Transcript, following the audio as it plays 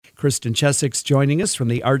Kristen Chesik's joining us from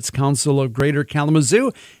the Arts Council of Greater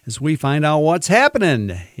Kalamazoo as we find out what's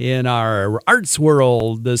happening in our arts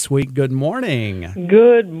world this week. Good morning.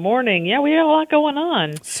 Good morning. Yeah, we have a lot going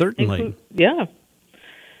on. Certainly.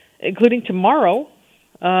 Including tomorrow,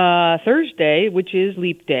 Thursday, which is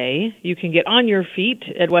Leap Day. You can get on your feet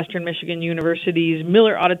at Western Michigan University's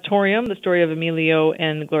Miller Auditorium. The story of Emilio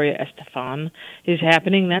and Gloria Estefan is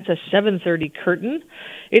happening. That's a 7:30 curtain.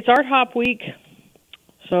 It's Art Hop Week,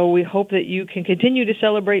 so we hope that you can continue to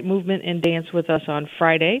celebrate movement and dance with us on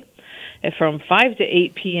Friday from 5 to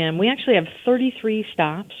 8 p.m. We actually have 33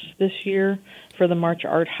 stops this year for the March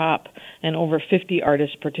Art Hop and over 50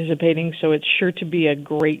 artists participating, so it's sure to be a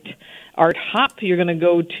great Art Hop. You're going to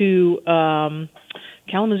go to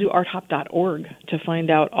KalamazooArtHop.org to find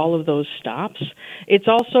out all of those stops. It's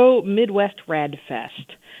also Midwest Rad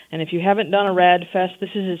Fest. And if you haven't done a Rad Fest, this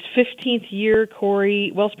is its 15th year.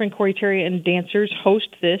 Wellspring Corey Terry and dancers host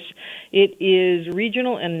this. It is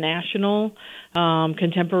regional and national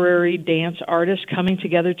contemporary dance artists coming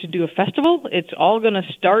together to do a festival. It's all going to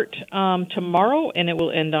start tomorrow, and it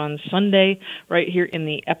will end on Sunday right here in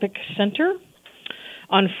the Epic Center.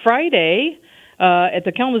 On Friday, at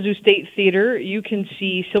the Kalamazoo State Theater, you can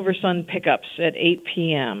see Silver Sun Pickups at 8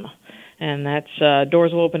 p.m., and that's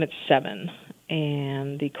doors will open at 7.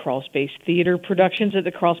 And the Crawl Space Theater productions at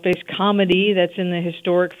the Crawl Space Comedy, that's in the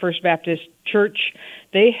historic First Baptist Church,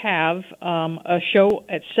 they have a show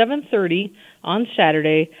at 7:30 on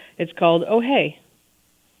Saturday. It's called Oh Hey.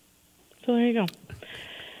 So there you go.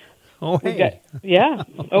 Oh Hey.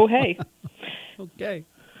 Oh Hey. Okay.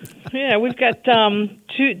 Yeah, we've got on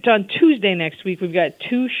Tuesday next week, we've got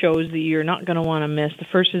 2 shows that you're not going to want to miss. The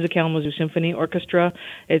first is the Kalamazoo Symphony Orchestra.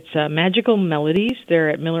 It's Magical Melodies. They're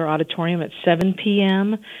at Miller Auditorium at 7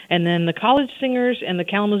 p.m. And then the College Singers and the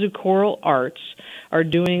Kalamazoo Choral Arts are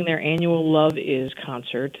doing their annual Love Is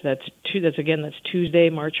concert. That's Tuesday,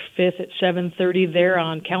 March 5th at 7:30 there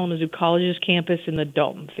on Kalamazoo College's campus in the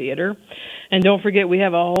Dalton Theater. And don't forget, we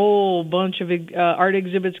have a whole bunch of art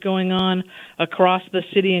exhibits going on across the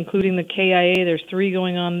city, including the KIA. There's 3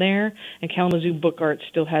 going on there. And Kalamazoo Book Art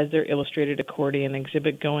still has their illustrated accordion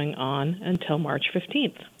exhibit going on until March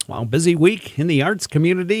 15th. Wow, busy week in the arts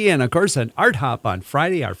community. And, of course, an Art Hop on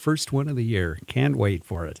Friday, our first one of the year. Can't wait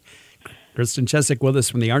for it. Kristen Chesik with us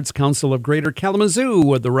from the Arts Council of Greater Kalamazoo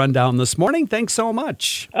with the rundown this morning. Thanks so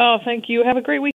much. Oh, thank you. Have a great week.